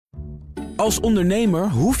Als ondernemer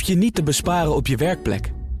hoef je niet te besparen op je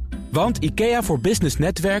werkplek. Want IKEA voor Business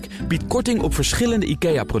Netwerk biedt korting op verschillende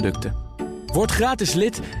IKEA-producten. Word gratis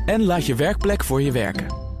lid en laat je werkplek voor je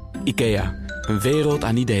werken. IKEA, een wereld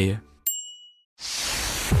aan ideeën.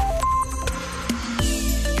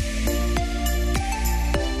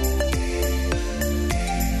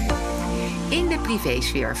 In de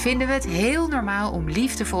privésfeer vinden we het heel normaal om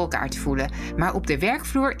liefde voor elkaar te voelen. Maar op de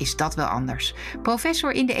werkvloer is dat wel anders.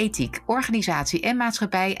 Professor in de ethiek, organisatie en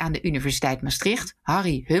maatschappij aan de Universiteit Maastricht,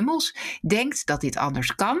 Harry Hummels, denkt dat dit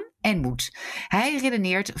anders kan en moet. Hij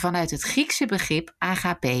redeneert vanuit het Griekse begrip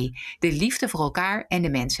agape, de liefde voor elkaar en de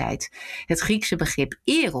mensheid. Het Griekse begrip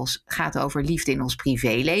eros gaat over liefde in ons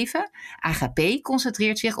privéleven. Agape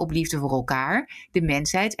concentreert zich op liefde voor elkaar, de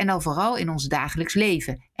mensheid en dan vooral in ons dagelijks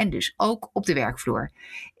leven. En dus ook op de werkvloer.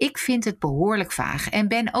 Ik vind het behoorlijk vaag en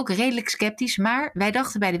ben ook redelijk sceptisch, maar wij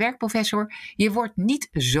dachten bij de werkprofessor, je wordt niet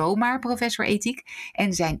zomaar professor ethiek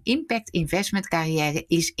en zijn impact investment carrière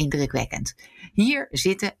is indrukwekkend. Hier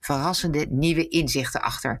zitten verrassende nieuwe inzichten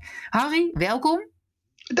achter. Harry, welkom.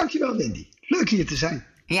 Dankjewel, Wendy. Leuk hier te zijn.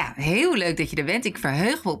 Ja, heel leuk dat je er bent. Ik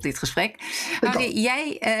verheug me op dit gesprek. Harry,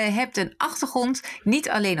 jij hebt een achtergrond niet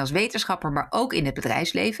alleen als wetenschapper, maar ook in het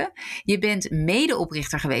bedrijfsleven. Je bent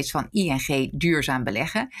medeoprichter geweest van ING Duurzaam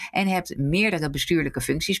Beleggen en hebt meerdere bestuurlijke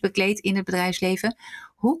functies bekleed in het bedrijfsleven.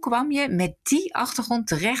 Hoe kwam je met die achtergrond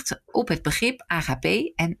terecht op het begrip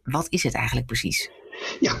agape en wat is het eigenlijk precies?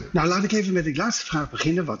 Ja, nou laat ik even met die laatste vraag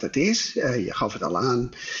beginnen, wat het is. Je gaf het al aan.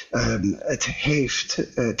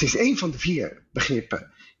 Het is een van de 4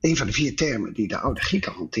 begrippen, een van de 4 termen die de oude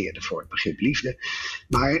Grieken hanteerden voor het begrip liefde.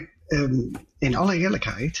 Maar in alle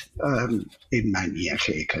eerlijkheid, in mijn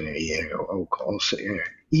ING-carrière ook, als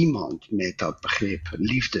er iemand met dat begrip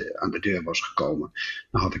liefde aan de deur was gekomen,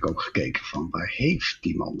 dan had ik ook gekeken van waar heeft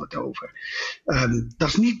die man het over. Dat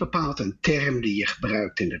is niet bepaald een term die je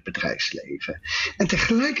gebruikt in het bedrijfsleven. En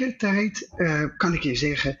tegelijkertijd kan ik je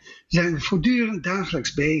zeggen, zijn we voortdurend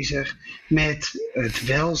dagelijks bezig met het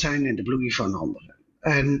welzijn en de bloei van anderen.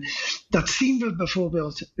 En dat zien we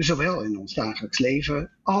bijvoorbeeld zowel in ons dagelijks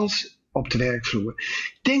leven als op de werkvloer.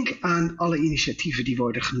 Denk aan alle initiatieven die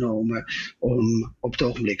worden genomen om op het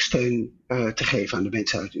ogenblik steun te geven aan de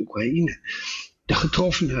mensen uit Oekraïne. De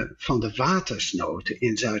getroffenen van de watersnood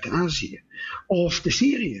in Zuid-Azië. Of de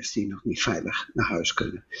Syriërs die nog niet veilig naar huis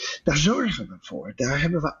kunnen. Daar zorgen we voor. Daar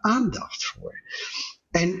hebben we aandacht voor.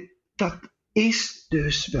 En dat is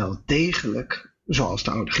dus wel degelijk, zoals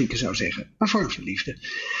de oude Grieken zou zeggen, een vorm van liefde.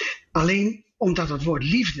 Alleen omdat het woord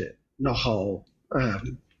liefde nogal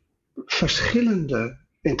verschillende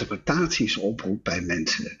interpretaties oproept bij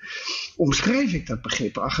mensen, omschrijf ik dat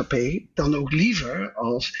begrip agape dan ook liever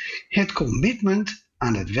als het commitment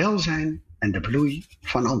aan het welzijn en de bloei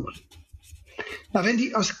van anderen. Nou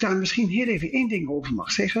Wendy, als ik daar misschien heel even 1 ding over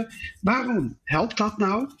mag zeggen, waarom helpt dat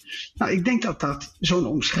nou? Nou, ik denk dat zo'n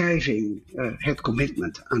omschrijving, het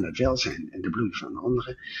commitment aan het welzijn en de bloei van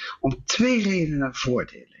anderen, om 2 redenen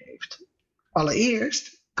voordelen heeft.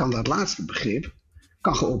 Allereerst kan dat laatste begrip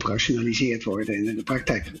geoperationaliseerd worden en in de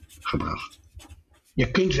praktijk gebracht.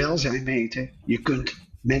 Je kunt welzijn meten, je kunt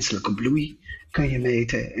menselijke bloei kun je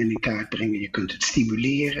meten en in kaart brengen, je kunt het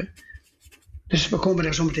stimuleren. Dus we komen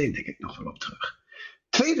daar zo meteen denk ik nog wel op terug.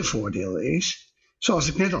 Tweede voordeel is, zoals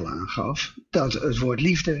ik net al aangaf, dat het woord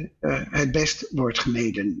liefde het best wordt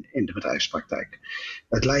gemeden in de bedrijfspraktijk.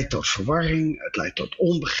 Het leidt tot verwarring, het leidt tot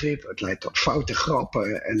onbegrip, het leidt tot foute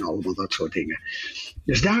grappen en allemaal dat soort dingen.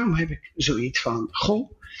 Dus daarom heb ik zoiets van,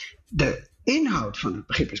 de inhoud van het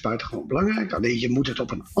begrip is buitengewoon belangrijk. Alleen je moet het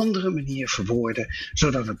op een andere manier verwoorden,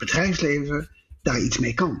 zodat het bedrijfsleven daar iets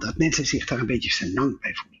mee kan. Dat mensen zich daar een beetje senang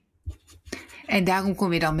bij voelen. En daarom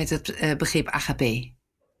kom je dan met het begrip agape?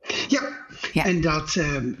 Ja, en dat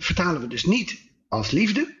vertalen we dus niet als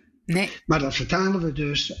liefde. Nee. Maar dat vertalen we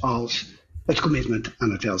dus als het commitment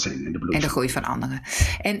aan het welzijn en de bloei. En de groei van anderen.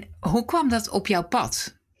 En hoe kwam dat op jouw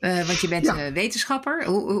pad? Want je bent wetenschapper.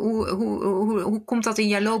 Hoe komt dat in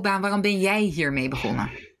jouw loopbaan? Waarom ben jij hiermee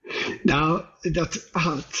begonnen? Nou, dat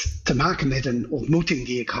had te maken met een ontmoeting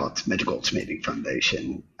die ik had met de Goldsmithing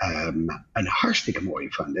Foundation. Een hartstikke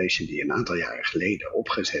mooie foundation die een aantal jaren geleden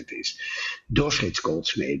opgezet is door Frits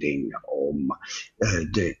Goldsmithing om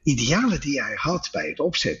de idealen die hij had bij het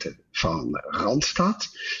opzetten van Randstad,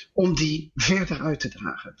 om die verder uit te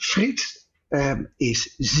dragen. Frits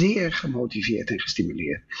is zeer gemotiveerd en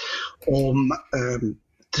gestimuleerd om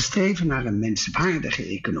te streven naar een menswaardige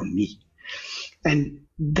economie. En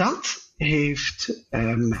dat heeft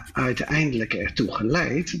uiteindelijk ertoe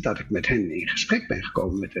geleid dat ik met hen in gesprek ben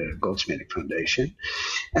gekomen met de Goldsmithing Foundation.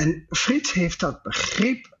 En Frits heeft dat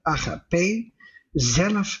begrip agape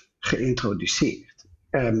zelf geïntroduceerd.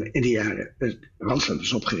 Randstad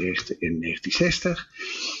is opgericht in 1960.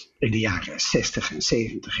 In de jaren 60 en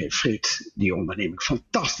 70 heeft Frits die onderneming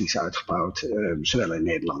fantastisch uitgebouwd. Zowel in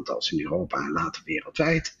Nederland als in Europa en later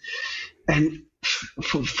wereldwijd. En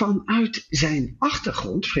vanuit zijn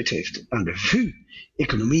achtergrond, Frits heeft aan de VU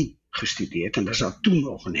economie gestudeerd. En daar zat toen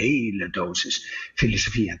nog een hele dosis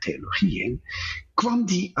filosofie en theologie in. Kwam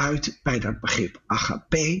die uit bij dat begrip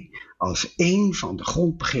agape als een van de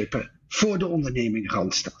grondbegrippen voor de onderneming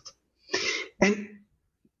Randstad. En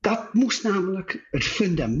dat moest namelijk het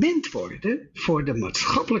fundament worden voor de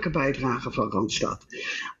maatschappelijke bijdrage van Randstad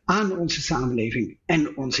aan onze samenleving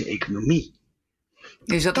en onze economie.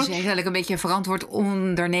 Dus dat is eigenlijk een beetje verantwoord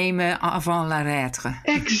ondernemen avant la lettre.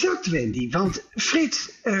 Exact, Wendy. Want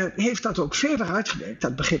Frits heeft dat ook verder uitgewerkt,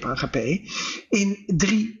 dat begrip agape, in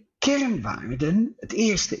 3 kernwaarden. Het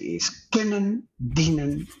eerste is kennen,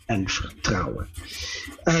 dienen en vertrouwen.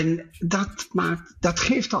 En dat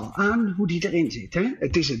geeft al aan hoe die erin zit. Hè?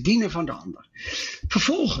 Het is het dienen van de ander.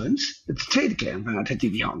 Vervolgens, de tweede kernwaarde die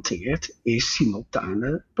hij hanteert, is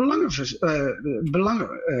simultane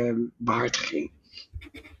belangenbehartiging.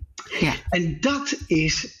 Ja. En dat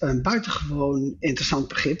is een buitengewoon interessant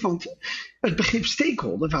begrip, want het begrip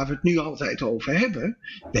stakeholder, waar we het nu altijd over hebben,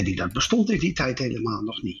 dat bestond in die tijd helemaal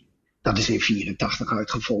nog niet. Dat is in 1984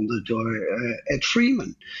 uitgevonden door Ed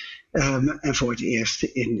Freeman. En voor het eerst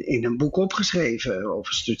in een boek opgeschreven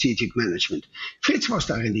over strategic management. Frits was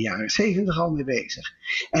daar in de jaren 70 al mee bezig.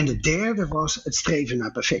 En de derde was het streven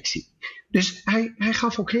naar perfectie. Dus hij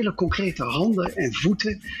gaf ook hele concrete handen en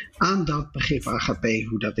voeten aan dat begrip agape,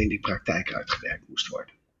 hoe dat in die praktijk uitgewerkt moest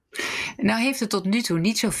worden. Nou heeft het tot nu toe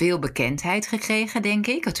niet zoveel bekendheid gekregen, denk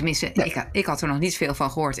ik. Tenminste, nee. Ik had er nog niet veel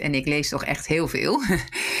van gehoord en ik lees toch echt heel veel.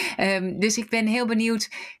 Dus ik ben heel benieuwd,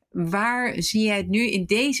 waar zie jij het nu in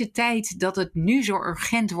deze tijd dat het nu zo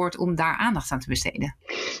urgent wordt om daar aandacht aan te besteden?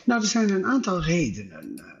 Nou, er zijn een aantal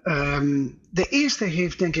redenen. De eerste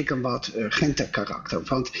heeft denk ik een wat urgenter karakter.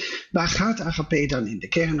 Want waar gaat agape dan in de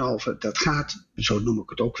kern over? Dat gaat, zo noem ik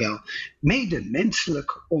het ook wel,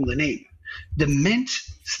 medemenselijk ondernemen. De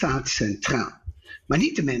mens staat centraal. Maar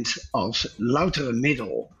niet de mens als loutere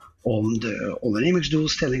middel om de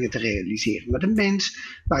ondernemingsdoelstellingen te realiseren. Maar de mens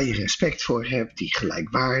waar je respect voor hebt, die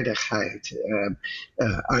gelijkwaardigheid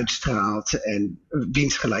uitstraalt en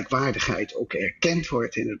wiens gelijkwaardigheid ook erkend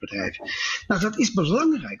wordt in het bedrijf. Nou, dat is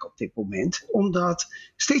belangrijk op dit moment, omdat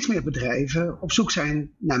steeds meer bedrijven op zoek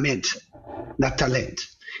zijn naar mensen, naar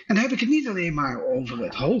talent. En dan heb ik het niet alleen maar over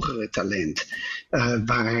het hogere talent,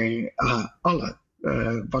 waar alle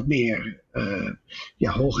wat meer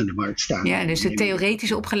hoog in de markt staan. Ja, dus de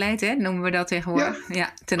theoretisch opgeleid, hè, noemen we dat tegenwoordig.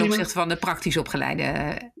 Ja, ten opzichte van de praktisch opgeleide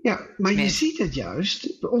Ja, maar mensen. Je ziet het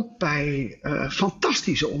juist ook bij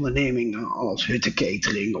fantastische ondernemingen als Hutte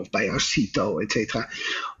Catering of bij Arcito, et cetera.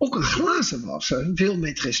 Ook een glazenwasser wil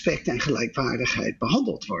met respect en gelijkwaardigheid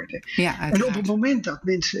behandeld worden. Ja, en op het moment dat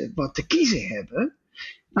mensen wat te kiezen hebben,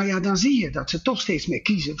 nou ja, dan zie je dat ze toch steeds meer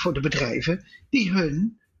kiezen voor de bedrijven die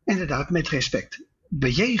hun inderdaad met respect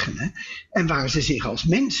bejegenen en waar ze zich als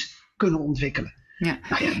mens kunnen ontwikkelen. Ja.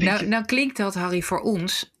 Nou klinkt dat, Harry, voor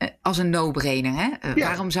ons als een no-brainer. Hè? Ja.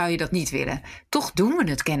 Waarom zou je dat niet willen? Toch doen we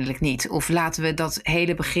het kennelijk niet. Of laten we dat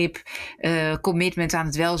hele begrip commitment aan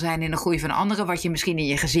het welzijn en de groei van anderen, wat je misschien in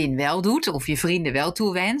je gezin wel doet of je vrienden wel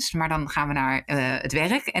toewenst, maar dan gaan we naar het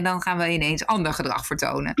werk en dan gaan we ineens ander gedrag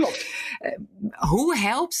vertonen. Klopt. Hoe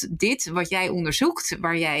helpt dit wat jij onderzoekt,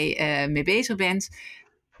 waar jij mee bezig bent?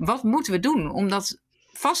 Wat moeten we doen om dat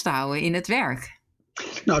vast te houden in het werk?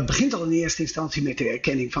 Nou, het begint al in eerste instantie met de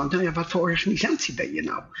erkenning van, wat voor organisatie ben je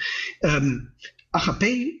nou?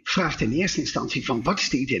 Agape vraagt in eerste instantie van, wat is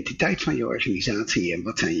de identiteit van je organisatie en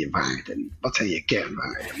wat zijn je waarden? Wat zijn je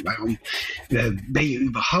kernwaarden? Waarom ben je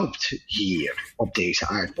überhaupt hier op deze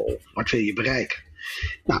aardbol? Wat wil je bereiken?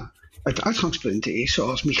 Nou, het uitgangspunt is,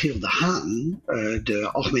 zoals Michiel de Haan, de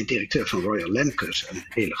algemeen directeur van Royal Lemkes, een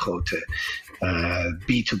hele grote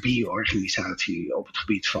B2B-organisatie op het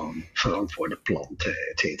gebied van verantwoorde planten,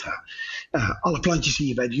 et cetera. Alle plantjes die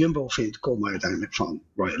je bij de Jumbo vindt, komen uiteindelijk van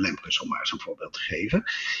Royal Lemkes, om maar eens een voorbeeld te geven.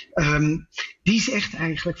 Die zegt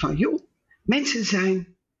eigenlijk van, mensen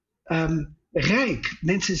zijn rijk,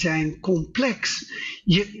 mensen zijn complex.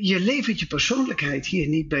 Je levert je persoonlijkheid hier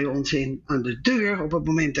niet bij ons in aan de deur op het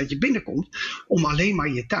moment dat je binnenkomt, om alleen maar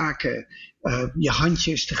je taken, je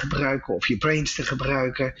handjes te gebruiken of je brains te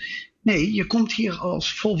gebruiken. Nee, je komt hier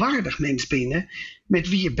als volwaardig mens binnen, met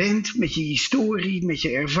wie je bent, met je historie, met je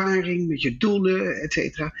ervaring, met je doelen, et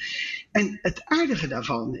cetera. En het aardige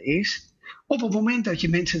daarvan is, op het moment dat je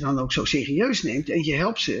mensen dan ook zo serieus neemt en je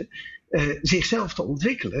helpt ze zichzelf te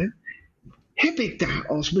ontwikkelen, heb ik daar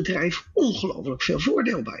als bedrijf ongelooflijk veel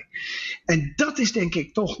voordeel bij. En dat is denk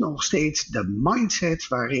ik toch nog steeds de mindset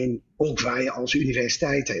waarin ook wij als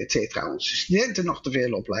universiteiten, et cetera, onze studenten nog te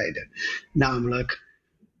veel opleiden. Namelijk,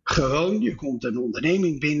 gewoon, je komt een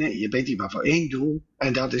onderneming binnen, je bent hier maar voor één doel,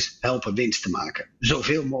 en dat is helpen winst te maken.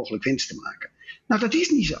 Zoveel mogelijk winst te maken. Nou, dat is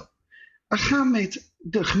niet zo. We gaan met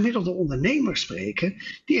de gemiddelde ondernemer spreken,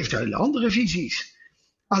 die heeft hele andere visies.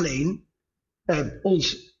 Alleen,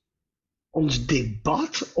 ons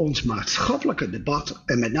debat, ons maatschappelijke debat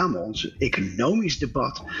en met name ons economisch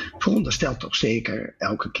debat veronderstelt toch zeker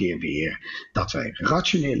elke keer weer dat wij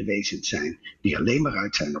rationele wezens zijn die alleen maar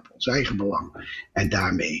uit zijn op ons eigen belang en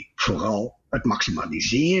daarmee vooral het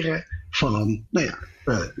maximaliseren van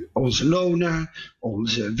onze lonen,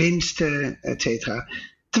 onze winsten, et cetera.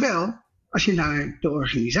 Terwijl, als je naar de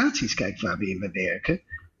organisaties kijkt waarin we werken,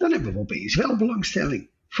 dan hebben we opeens wel belangstelling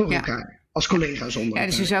voor elkaar. Als collega's onder elkaar.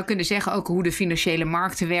 Dus je zou kunnen zeggen ook hoe de financiële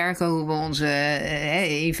markten werken, hoe we onze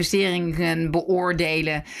investeringen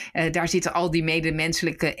beoordelen. Daar zitten al die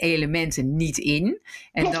medemenselijke elementen niet in.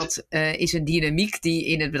 En Klopt. Dat is een dynamiek die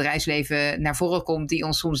in het bedrijfsleven naar voren komt, die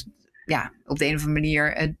ons soms op de een of andere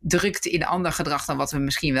manier drukt in ander gedrag dan wat we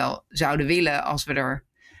misschien wel zouden willen als we er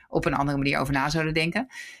op een andere manier over na zouden denken.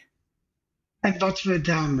 En wat we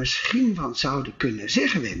daar misschien van zouden kunnen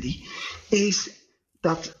zeggen, Wendy, is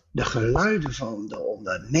dat de geluiden van de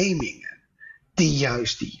ondernemingen die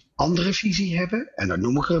juist die andere visie hebben, en dan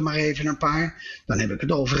noem ik er maar even een paar, dan heb ik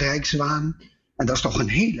het over Rijkswaan, en dat is toch een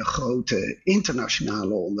hele grote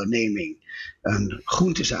internationale onderneming, een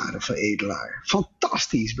groentezadenveredelaar,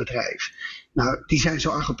 fantastisch bedrijf. Nou, die zijn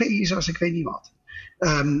zo agapeïs als ik weet niet wat.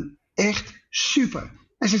 Echt super.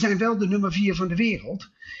 En ze zijn wel de nummer 4 van de wereld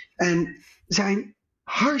en zijn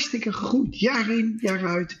hartstikke gegroeid, jaar in, jaar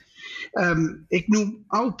uit. Ik noem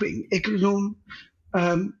Auping, ik noem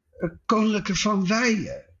Koninklijke Van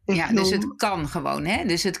Wijlen. Dus het kan gewoon. Hè?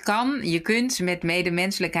 Dus het kan, je kunt met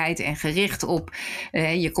medemenselijkheid en gericht op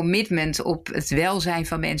je commitment op het welzijn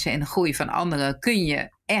van mensen en de groei van anderen, kun je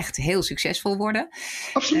echt heel succesvol worden.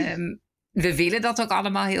 Absoluut. We willen dat ook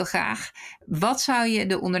allemaal heel graag. Wat zou je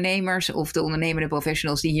de ondernemers of de ondernemende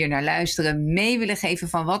professionals die hier naar luisteren mee willen geven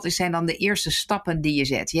van wat zijn dan de eerste stappen die je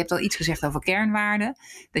zet? Je hebt al iets gezegd over kernwaarden.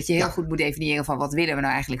 Dat je heel goed moet definiëren van wat willen we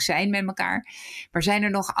nou eigenlijk zijn met elkaar. Maar zijn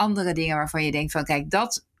er nog andere dingen waarvan je denkt van kijk,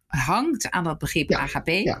 dat hangt aan dat begrip AGP.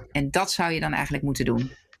 Ja. En dat zou je dan eigenlijk moeten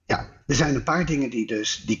doen. Ja, er zijn een paar dingen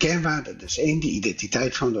die kernwaarden. Dus 1, de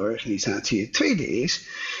identiteit van de organisatie. Het tweede is,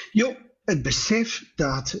 het besef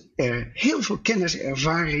dat er heel veel kennis,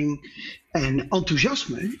 ervaring en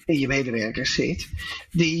enthousiasme in je medewerkers zit,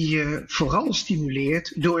 die je vooral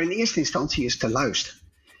stimuleert door in eerste instantie eens te luisteren.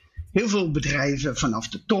 Heel veel bedrijven vanaf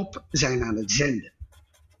de top zijn aan het zenden.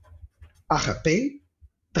 AGP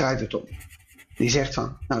draait het om. Die zegt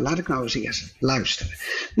van, nou laat ik nou eens eerst luisteren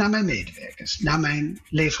naar mijn medewerkers, naar mijn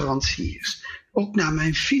leveranciers, ook naar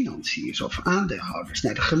mijn financiers of aandeelhouders,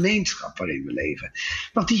 naar de gemeenschap waarin we leven.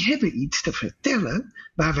 Want die hebben iets te vertellen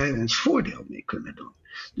waar wij ons voordeel mee kunnen doen.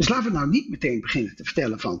 Dus laten we nou niet meteen beginnen te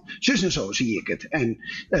vertellen van, zus en zo zie ik het en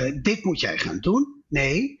dit moet jij gaan doen.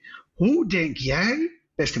 Nee, hoe denk jij,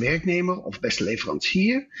 beste werknemer of beste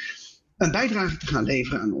leverancier, een bijdrage te gaan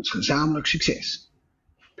leveren aan ons gezamenlijk succes?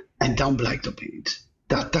 En dan blijkt opeens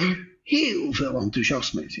dat daar heel veel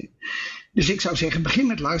enthousiasme in zit. Dus ik zou zeggen, begin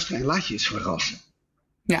met luisteren en laat je eens verrassen.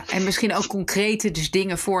 Ja, en misschien ook concrete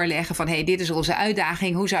dingen voorleggen van dit is onze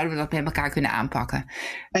uitdaging. Hoe zouden we dat met elkaar kunnen aanpakken?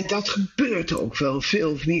 En dat gebeurt ook wel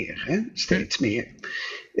veel meer, hè? Steeds meer.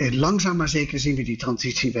 Langzaam maar zeker zien we die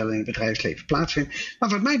transitie wel in het bedrijfsleven plaatsvinden. Maar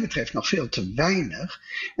wat mij betreft nog veel te weinig.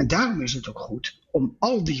 En daarom is het ook goed om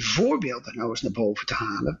al die voorbeelden nou eens naar boven te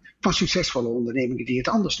halen van succesvolle ondernemingen die het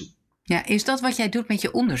anders doen. Ja, is dat wat jij doet met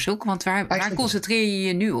je onderzoek? Want waar concentreer je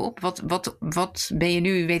je nu op? Wat ben je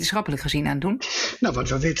nu wetenschappelijk gezien aan het doen? Nou, wat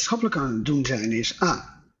we wetenschappelijk aan het doen zijn is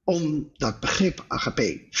om dat begrip AGP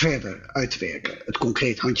verder uit te werken. Het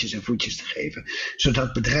concreet handjes en voetjes te geven.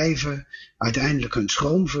 Zodat bedrijven uiteindelijk hun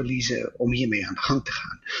schroom verliezen om hiermee aan de gang te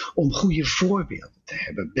gaan. Om goede voorbeelden te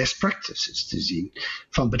hebben, best practices te zien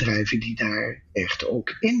van bedrijven die daar echt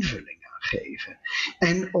ook invulling aan geven.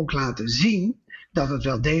 En ook laten zien dat het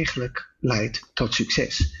wel degelijk leidt tot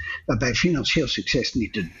succes. Waarbij financieel succes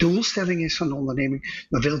niet de doelstelling is van de onderneming,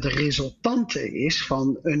 maar wel de resultante is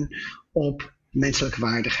van een op menselijke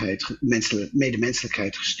waardigheid,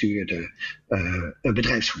 medemenselijkheid gestuurde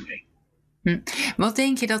bedrijfsvoering. Wat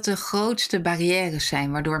denk je dat de grootste barrières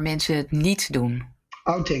zijn waardoor mensen het niet doen?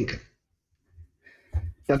 Oud denken.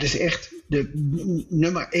 Dat is echt de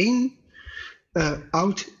nummer 1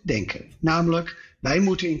 oud denken. Namelijk Wij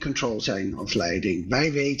moeten in control zijn als leiding.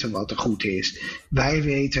 Wij weten wat er goed is. Wij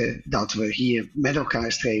weten dat we hier met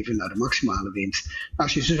elkaar streven naar de maximale winst.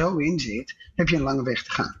 Als je er zo in zit, heb je een lange weg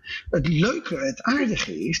te gaan. Het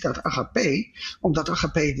aardige is dat Agape, omdat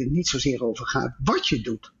Agape er niet zozeer over gaat wat je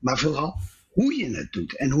doet, maar vooral hoe je het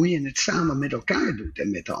doet en hoe je het samen met elkaar doet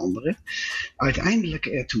en met de anderen, uiteindelijk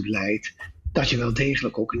ertoe leidt dat je wel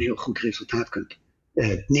degelijk ook een heel goed resultaat kunt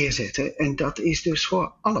neerzetten. En dat is dus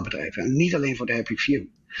voor alle bedrijven en niet alleen voor de Happy Few.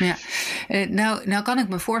 Ja, nou kan ik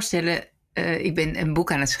me voorstellen, ik ben een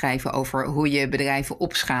boek aan het schrijven over hoe je bedrijven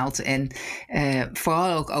opschaalt en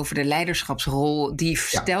vooral ook over de leiderschapsrol die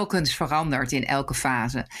telkens verandert in elke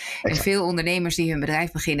fase. Exact. En veel ondernemers die hun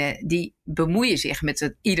bedrijf beginnen, die bemoeien zich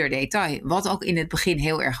met ieder detail, wat ook in het begin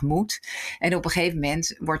heel erg moet. En op een gegeven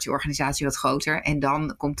moment wordt je organisatie wat groter en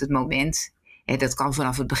dan komt het moment. Dat kan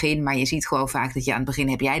vanaf het begin, maar je ziet gewoon vaak dat je aan het begin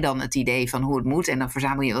heb jij dan het idee van hoe het moet. En dan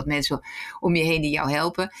verzamel je wat mensen om je heen die jou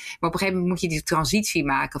helpen. Maar op een gegeven moment moet je die transitie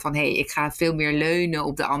maken van ik ga veel meer leunen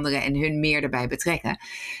op de anderen en hun meer erbij betrekken.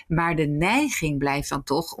 Maar de neiging blijft dan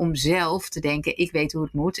toch om zelf te denken, ik weet hoe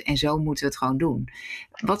het moet en zo moeten we het gewoon doen.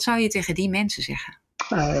 Wat zou je tegen die mensen zeggen?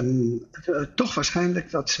 Toch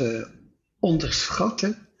waarschijnlijk dat ze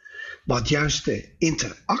onderschatten wat juist de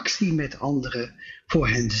interactie met anderen voor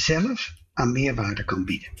henzelf aan meerwaarde kan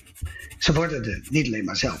bieden. Ze worden er niet alleen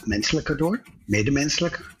maar zelf menselijker door,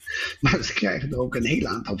 medemenselijker, maar ze krijgen er ook een heel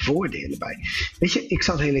aantal voordelen bij. Weet je, ik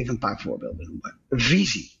zal heel even een paar voorbeelden noemen.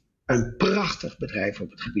 Visie, een prachtig bedrijf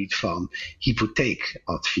op het gebied van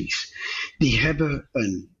hypotheekadvies. Die hebben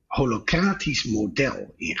een holocratisch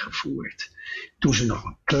model ingevoerd. Toen ze nog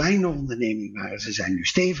een kleine onderneming waren, ze zijn nu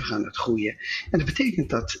stevig aan het groeien. En dat betekent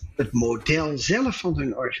dat het model zelf van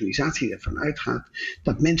hun organisatie ervan uitgaat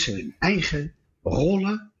dat mensen hun eigen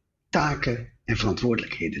rollen, taken en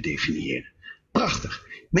verantwoordelijkheden definiëren. Prachtig.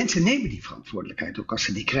 Mensen nemen die verantwoordelijkheid ook als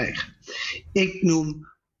ze die krijgen. Ik noem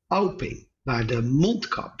Auping, waar de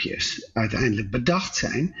mondkapjes uiteindelijk bedacht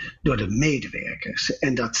zijn door de medewerkers.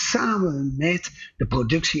 En dat samen met de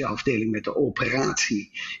productieafdeling, met de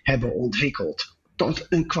operatie, hebben ontwikkeld tot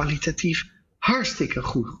een kwalitatief hartstikke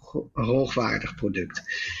goed, hoogwaardig product.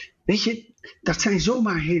 Weet je, dat zijn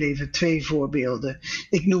zomaar heel even 2 voorbeelden.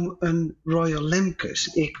 Ik noem een Royal Lemkes.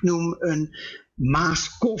 Ik noem een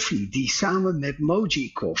Maas Koffie, die samen met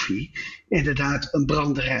Moji Koffie inderdaad een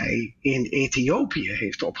branderij in Ethiopië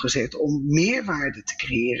heeft opgezet om meerwaarde te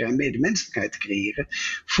creëren en medemenselijkheid te creëren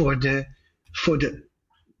voor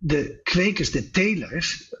de kwekers, de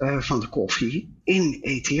telers van de koffie in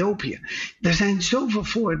Ethiopië. Er zijn zoveel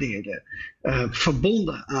voordelen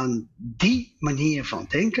verbonden aan die manier van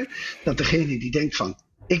denken, dat degene die denkt van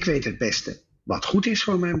ik weet het beste wat goed is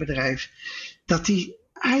voor mijn bedrijf, dat die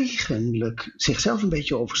eigenlijk zichzelf een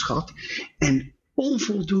beetje overschat en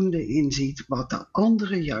onvoldoende inziet wat de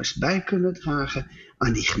anderen juist bij kunnen dragen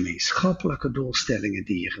aan die gemeenschappelijke doelstellingen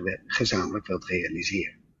die je gezamenlijk wilt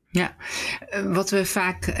realiseren. Ja, wat we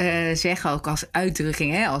vaak zeggen ook als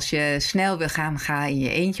uitdrukking, als je snel wil gaan, ga in je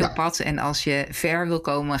eentje op pad. En als je ver wil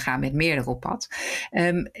komen, ga met meerdere op pad.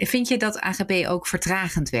 Vind je dat AGP ook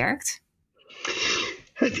vertragend werkt?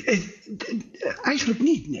 Eigenlijk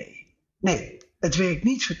niet, nee. Het werkt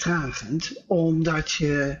niet vertragend, omdat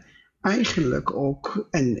je eigenlijk ook,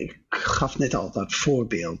 en ik gaf net al dat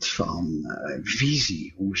voorbeeld van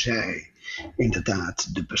Visie, hoe zij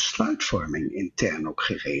inderdaad de besluitvorming intern ook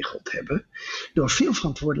geregeld hebben, door veel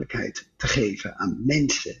verantwoordelijkheid te geven aan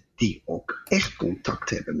mensen die ook echt contact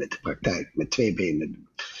hebben met de praktijk, met 2 benen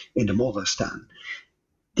in de modder staan.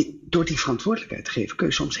 Door die verantwoordelijkheid te geven kun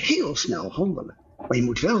je soms heel snel handelen. Maar je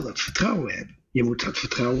moet wel dat vertrouwen hebben. Je moet dat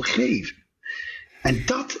vertrouwen geven. En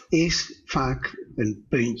dat is vaak een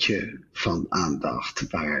puntje van aandacht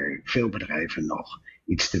waar veel bedrijven nog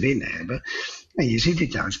iets te winnen hebben. En je ziet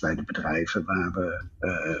het juist bij de bedrijven waar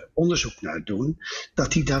we onderzoek naar doen,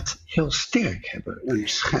 dat die dat heel sterk hebben. Een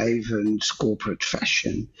schijvend corporate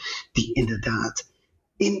fashion die inderdaad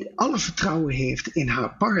in alle vertrouwen heeft in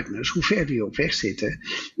haar partners, hoe ver die ook wegzitten,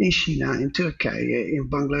 in China, in Turkije, in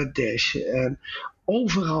Bangladesh.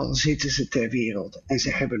 Overal zitten ze ter wereld en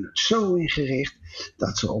ze hebben het zo ingericht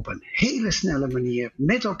dat ze op een hele snelle manier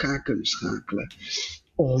met elkaar kunnen schakelen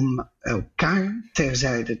om elkaar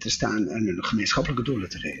terzijde te staan en hun gemeenschappelijke doelen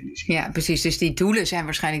te realiseren. Ja, precies. Dus die doelen zijn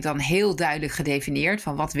waarschijnlijk dan heel duidelijk gedefinieerd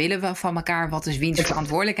van wat willen we van elkaar, wat is wiens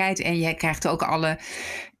verantwoordelijkheid. En je krijgt ook alle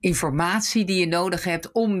informatie die je nodig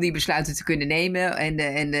hebt om die besluiten te kunnen nemen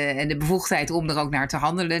en de bevoegdheid om er ook naar te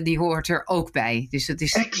handelen, die hoort er ook bij. Dus dat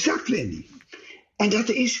is exact, Wendy. En dat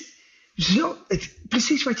is zo,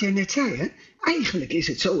 precies wat jij net zei, hè? Eigenlijk is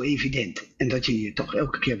het zo evident. En dat je je toch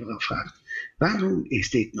elke keer weer afvraagt, Waarom is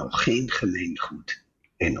dit nog geen gemeengoed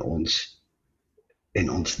in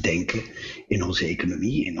ons denken, in onze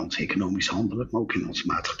economie, in ons economisch handelen, maar ook in onze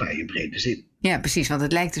maatschappij in brede zin? Ja, precies, want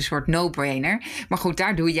het lijkt een soort no-brainer. Maar goed,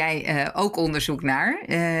 daar doe jij ook onderzoek naar.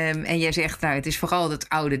 En jij zegt, het is vooral het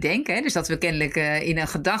oude denken. Hè? Dus dat we kennelijk in een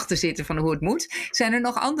gedachte zitten van hoe het moet. Zijn er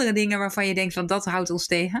nog andere dingen waarvan je denkt van dat houdt ons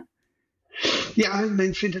tegen? Ja,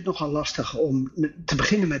 men vindt het nogal lastig om te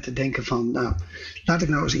beginnen met te denken van, laat ik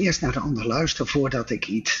nou eens eerst naar de ander luisteren voordat ik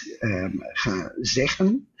iets ga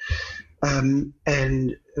zeggen.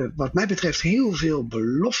 Wat mij betreft heel veel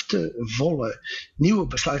beloftevolle nieuwe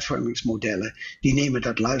besluitvormingsmodellen, die nemen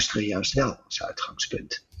dat luisteren juist wel als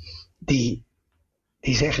uitgangspunt. Die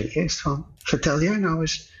zeggen eerst van, vertel jij nou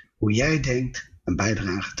eens hoe jij denkt een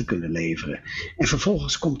bijdrage te kunnen leveren. En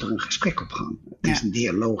vervolgens komt er een gesprek op gang. Het is een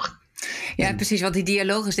dialoog. Ja, precies, want die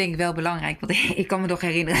dialoog is denk ik wel belangrijk. Want ik kan me nog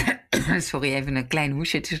herinneren, sorry, even een klein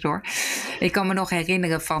hoesje tussendoor. Ik kan me nog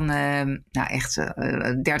herinneren van,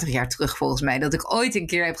 30 jaar terug volgens mij, dat ik ooit een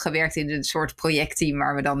keer heb gewerkt in een soort projectteam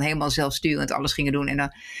waar we dan helemaal zelfsturend alles gingen doen. En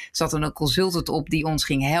dan zat er een consultant op die ons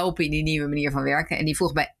ging helpen in die nieuwe manier van werken. En die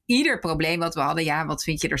vroeg bij ieder probleem wat we hadden, wat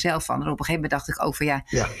vind je er zelf van? En op een gegeven moment dacht ik ook van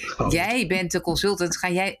jij bent de consultant.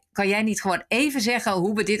 Kan jij niet gewoon even zeggen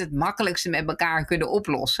hoe we dit het makkelijkste met elkaar kunnen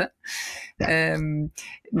oplossen? Ja.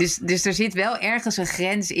 Dus er zit wel ergens een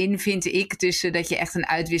grens in, vind ik, tussen dat je echt een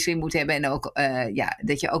uitwisseling moet hebben en ook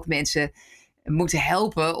dat je ook mensen moet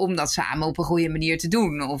helpen om dat samen op een goede manier te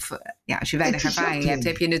doen. Of als je weinig ervaring hebt,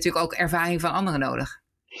 heb je natuurlijk ook ervaring van anderen nodig.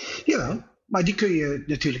 Ja. Maar die kun je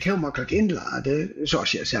natuurlijk heel makkelijk inladen.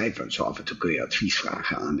 Zoals je zei, zo af en toe kun je advies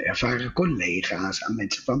vragen aan ervaren collega's, aan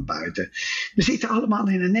mensen van buiten. We zitten allemaal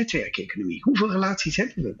in een netwerkeconomie. Hoeveel relaties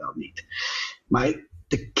hebben we wel niet? Maar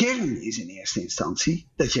de kern is in eerste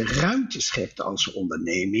instantie dat je ruimte schept als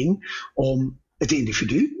onderneming om het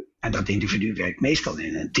individu, en dat individu werkt meestal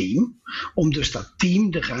in een team, om dus dat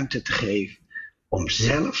team de ruimte te geven om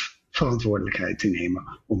zelf verantwoordelijkheid te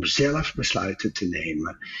nemen, om zelf besluiten te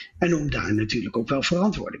nemen en om daar natuurlijk ook wel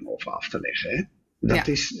verantwoording over af te leggen. Hè?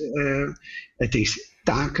 Het is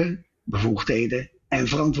taken, bevoegdheden en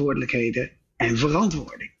verantwoordelijkheden en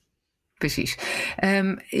verantwoording. Precies.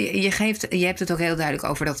 Je hebt het ook heel duidelijk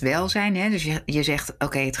over dat welzijn. Hè? Dus je zegt,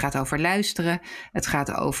 oké, het gaat over luisteren. Het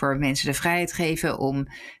gaat over mensen de vrijheid geven om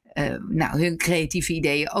hun creatieve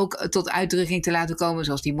ideeën ook tot uitdrukking te laten komen.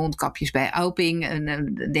 Zoals die mondkapjes bij Auping.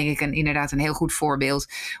 Denk ik inderdaad een heel goed voorbeeld.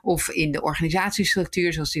 Of in de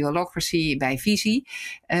organisatiestructuur zoals die holacracy bij Visie.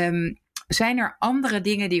 Zijn er andere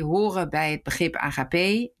dingen die horen bij het begrip AGP,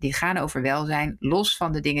 die gaan over welzijn, los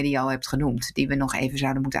van de dingen die je al hebt genoemd, die we nog even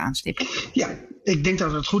zouden moeten aanstippen? Ja, ik denk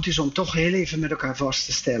dat het goed is om toch heel even met elkaar vast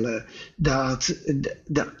te stellen dat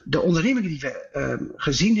de ondernemingen die we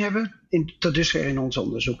gezien hebben, tot dusver in ons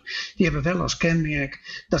onderzoek, die hebben wel als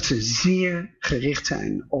kenmerk dat ze zeer gericht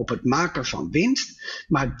zijn op het maken van winst,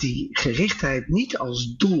 maar die gerichtheid niet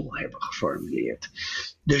als doel hebben geformuleerd.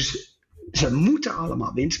 Dus ze moeten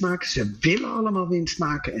allemaal winst maken, ze willen allemaal winst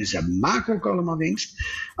maken en ze maken ook allemaal winst.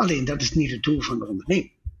 Alleen dat is niet het doel van de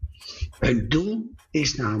onderneming. Hun doel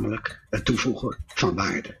is namelijk het toevoegen van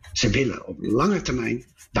waarde. Ze willen op lange termijn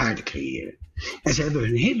waarde creëren. En ze hebben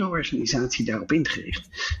hun hele organisatie daarop ingericht.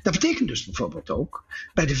 Dat betekent dus bijvoorbeeld ook,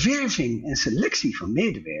 bij de werving en selectie van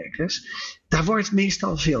medewerkers, daar wordt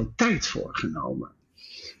meestal veel tijd voor genomen.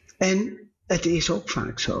 En het is ook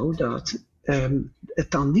vaak zo dat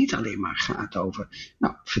het dan niet alleen maar gaat over,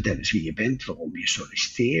 vertel eens wie je bent, waarom je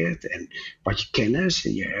solliciteert en wat je kennis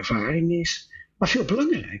en je ervaring is. Maar veel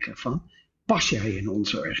belangrijker van, pas jij in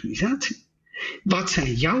onze organisatie? Wat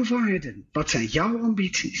zijn jouw waarden? Wat zijn jouw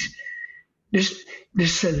ambities? Dus de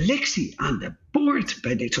selectie aan de poort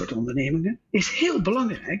bij dit soort ondernemingen is heel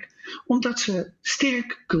belangrijk, omdat ze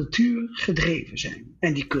sterk cultuurgedreven zijn.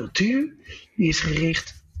 En die cultuur die is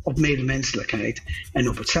gericht op medemenselijkheid en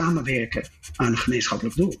op het samenwerken aan een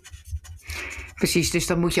gemeenschappelijk doel. Precies, dus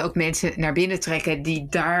dan moet je ook mensen naar binnen trekken die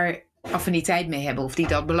daar affiniteit mee hebben of die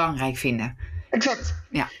dat belangrijk vinden. Exact.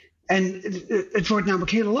 Ja. En het wordt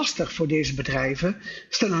namelijk heel lastig voor deze bedrijven.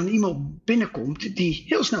 Stel nou iemand binnenkomt die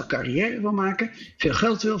heel snel carrière wil maken, veel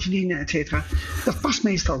geld wil verdienen, et cetera. Dat past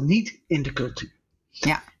meestal niet in de cultuur.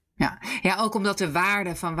 Ja, ook omdat de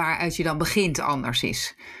waarde van waaruit je dan begint anders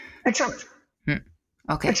is. Exact.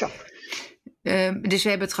 Oké. Exact. Dus we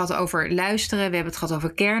hebben het gehad over luisteren. We hebben het gehad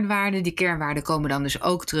over kernwaarden. Die kernwaarden komen dan dus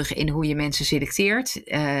ook terug in hoe je mensen selecteert.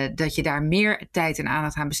 Dat je daar meer tijd en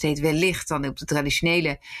aandacht aan besteedt wellicht dan op de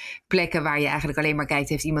traditionele plekken waar je eigenlijk alleen maar kijkt,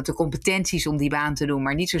 heeft iemand de competenties om die baan te doen,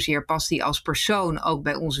 maar niet zozeer past die als persoon ook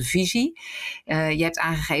bij onze visie. Je hebt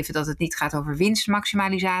aangegeven dat het niet gaat over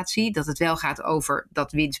winstmaximalisatie. Dat het wel gaat over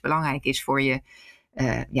dat winst belangrijk is voor je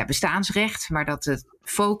bestaansrecht, maar dat het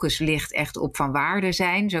focus ligt echt op van waarde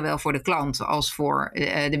zijn, zowel voor de klant als voor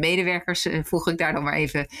de medewerkers. Voeg ik daar dan maar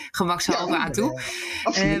even gemakshalve aan toe.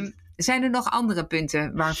 Zijn er nog andere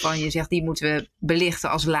punten waarvan je zegt, die moeten we belichten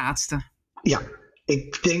als laatste? Ja,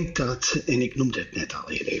 ik denk dat, en ik noemde het net al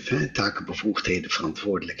heel even, taken, bevoegdheden,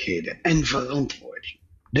 verantwoordelijkheden en verantwoording.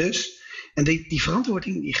 Dus, en die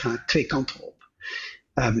verantwoording die gaat twee kanten op.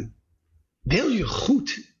 Wil je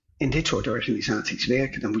goed in dit soort organisaties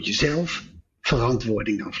werken, dan moet je zelf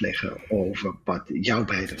verantwoording afleggen over wat jouw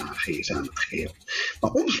bijdrage is aan het geheel.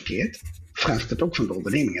 Maar omgekeerd vraagt het ook van de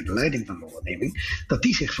onderneming en de leiding van de onderneming dat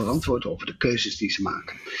die zich verantwoordt over de keuzes die ze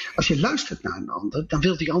maken. Als je luistert naar een ander, dan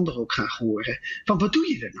wil die ander ook graag horen van wat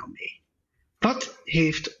doe je er nou mee? Wat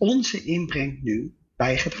heeft onze inbreng nu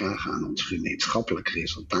bijgedragen aan ons gemeenschappelijk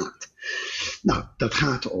resultaat? Nou, dat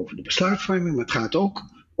gaat over de besluitvorming, maar het gaat ook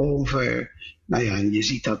over, en je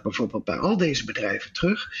ziet dat bijvoorbeeld bij al deze bedrijven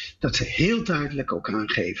terug, dat ze heel duidelijk ook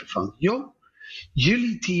aangeven van,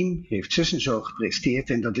 jullie team heeft zus en zo gepresteerd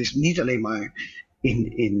en dat is niet alleen maar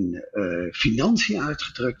in financiën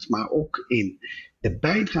uitgedrukt, maar ook in de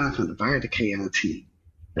bijdrage aan de waardecreatie,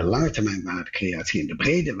 de langetermijn waardecreatie en de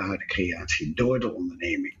brede waardecreatie door de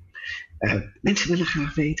onderneming. Mensen willen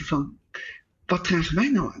graag weten van, wat dragen wij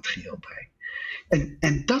nou aan het geheel bij?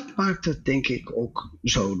 En dat maakt het denk ik ook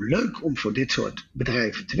zo leuk om voor dit soort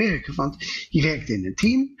bedrijven te werken. Want je werkt in een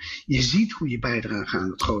team, je ziet hoe je bijdraagt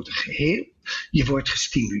aan het grote geheel. Je wordt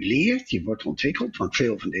gestimuleerd, je wordt ontwikkeld. Want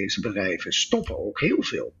veel van deze bedrijven stoppen ook heel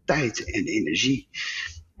veel tijd en energie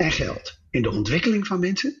en geld in de ontwikkeling van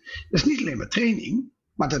mensen. Dat is niet alleen maar training,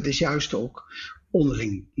 maar dat is juist ook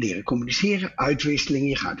onderling leren communiceren, uitwisseling.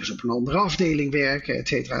 Je gaat dus op een andere afdeling werken, et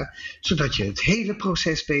cetera, zodat je het hele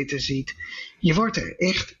proces beter ziet. Je wordt er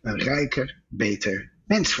echt een rijker, beter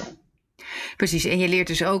mens van. Precies, en je leert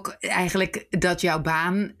dus ook eigenlijk dat jouw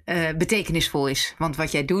baan betekenisvol is. Want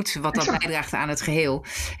wat jij doet, wat dat bijdraagt aan het geheel.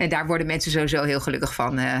 En daar worden mensen sowieso heel gelukkig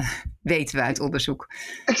van, weten we uit onderzoek.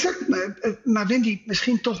 Exact, maar Wendy,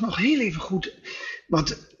 misschien toch nog heel even goed,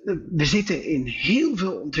 want we zitten in heel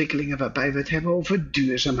veel ontwikkelingen waarbij we het hebben over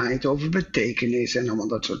duurzaamheid, over betekenis en allemaal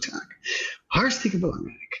dat soort zaken. Hartstikke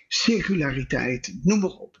belangrijk. Circulariteit, noem maar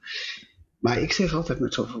op. Maar ik zeg altijd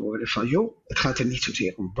met zoveel woorden van, het gaat er niet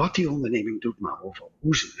zozeer om wat die onderneming doet, maar over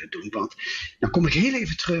hoe ze het doen. Want dan kom ik heel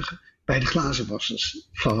even terug bij de glazenwassers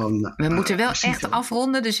van we moeten wel echt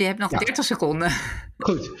afronden, dus je hebt nog 30 seconden.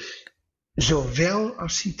 Goed. Zowel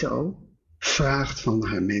Acito vraagt van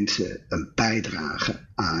haar mensen een bijdrage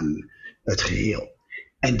aan het geheel.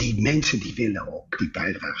 En die mensen die willen ook die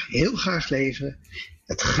bijdrage heel graag leveren.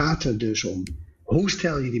 Het gaat er dus om, hoe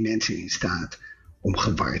stel je die mensen in staat om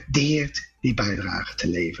gewaardeerd die bijdrage te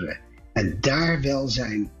leveren. En daar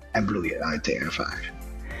welzijn en bloeien uit te ervaren.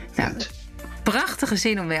 Nou, prachtige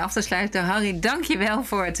zin om mee af te sluiten. Harry, dank je wel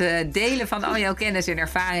voor het delen van al jouw kennis en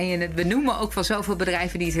ervaringen. Het benoemen ook van zoveel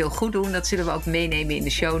bedrijven die het heel goed doen. Dat zullen we ook meenemen in de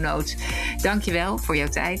show notes. Dank je wel voor jouw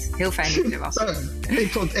tijd. Heel fijn dat je er was.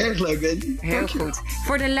 Ik vond het erg leuk, Wendy. Heel goed.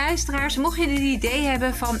 Voor de luisteraars, mocht je een idee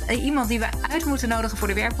hebben van iemand die we uit moeten nodigen voor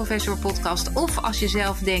de Werkprofessor podcast, of als je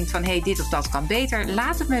zelf denkt van dit of dat kan beter,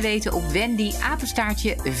 laat het me weten op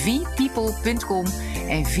wendy@vpeople.com.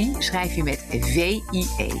 En V schrijf je met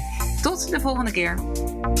V-I-E. Tot de volgende keer.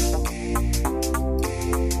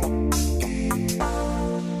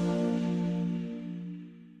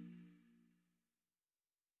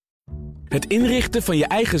 Het inrichten van je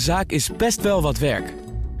eigen zaak is best wel wat werk.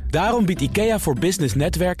 Daarom biedt IKEA voor Business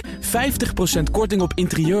Netwerk 50% korting op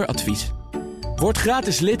interieuradvies. Word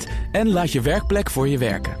gratis lid en laat je werkplek voor je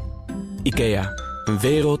werken. IKEA, een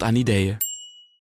wereld aan ideeën.